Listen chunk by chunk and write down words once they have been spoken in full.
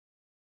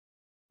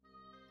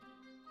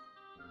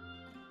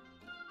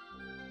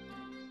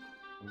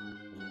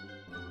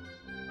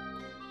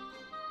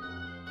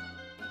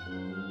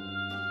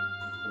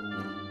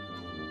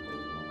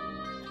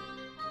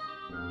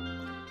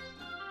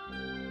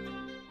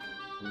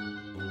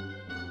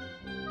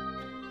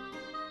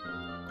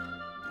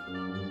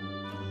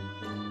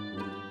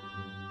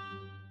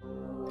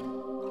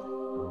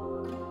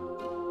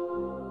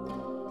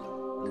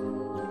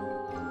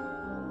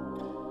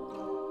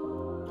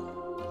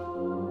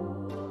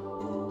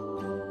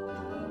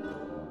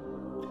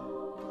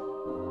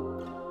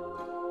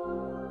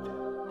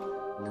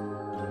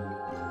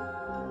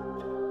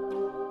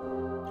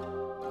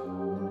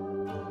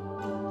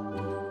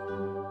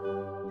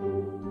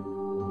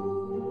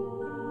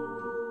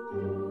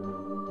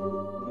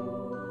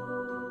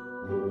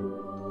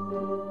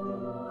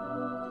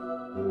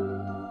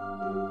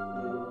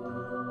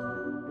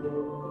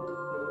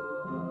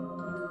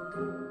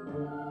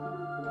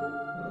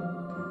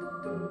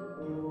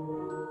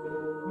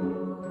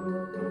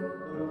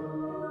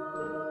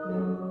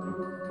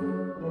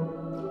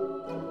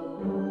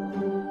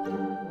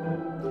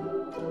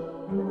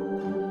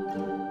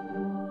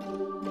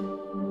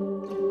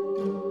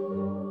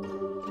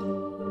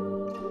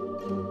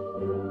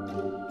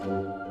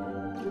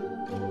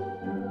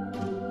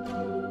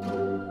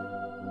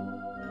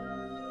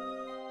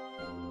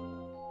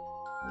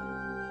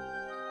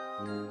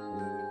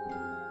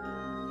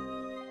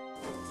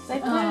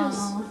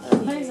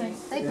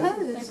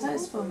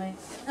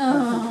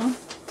Oh.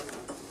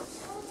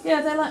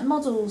 Yeah, they're like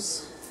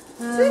models.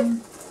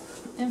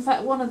 In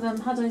fact, one of them,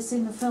 had I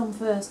seen the film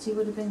first, he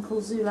would have been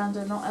called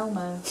Zoolander, not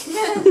Elmo.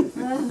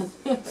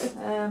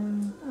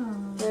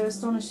 They're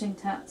astonishing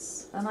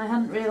cats, and I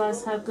hadn't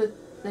realised how good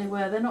they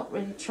were. They're not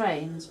really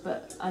trained,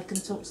 but I can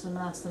talk to them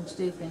and ask them to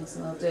do things,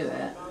 and they'll do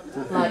it.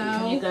 Like,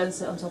 can you go and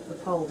sit on top of the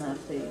pole now,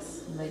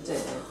 please? And they do.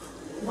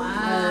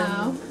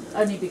 Wow.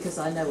 Only because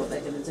I know what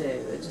they're going to do.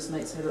 It just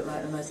makes me look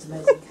like the most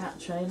amazing cat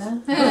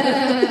trainer.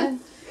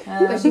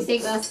 But you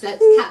think that's a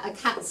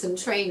cats and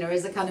trainer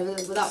is a kind of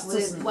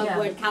one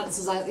word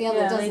cancels out the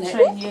other, doesn't it?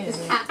 Train you.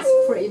 Because cats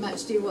pretty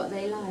much do what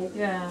they like.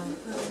 Yeah.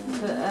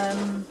 But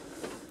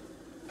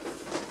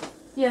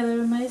yeah,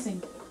 they're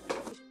amazing.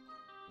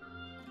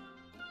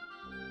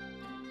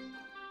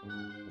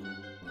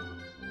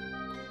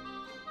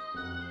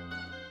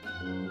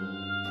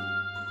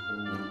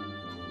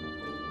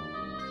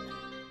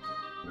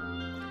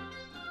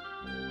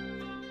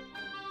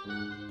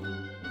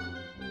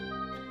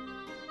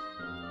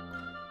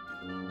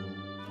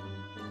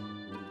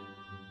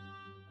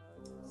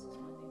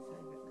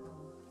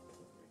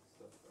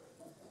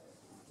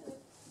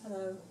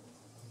 Hello.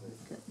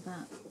 Look at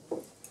that.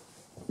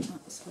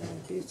 That's very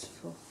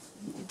beautiful.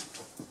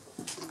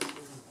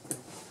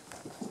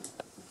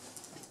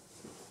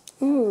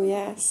 Ooh,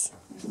 yes.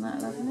 Isn't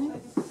that lovely?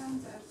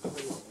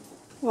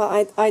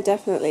 Well, I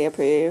definitely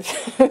approve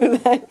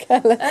that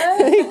colour.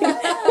 You've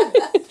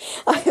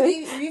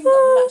got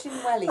matching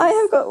wellies. I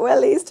have got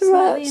wellies to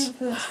Slightly match.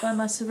 influenced by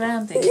my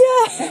surroundings.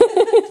 Yeah.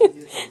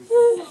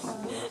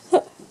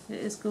 It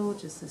is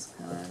gorgeous, this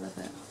colour. I love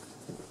it.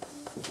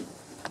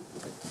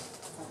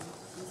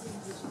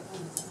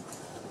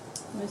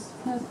 Where's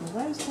purple?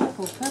 Where's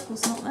purple?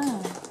 Purple's not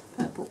there.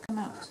 Purple, come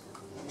out.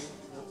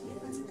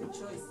 Good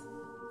choice.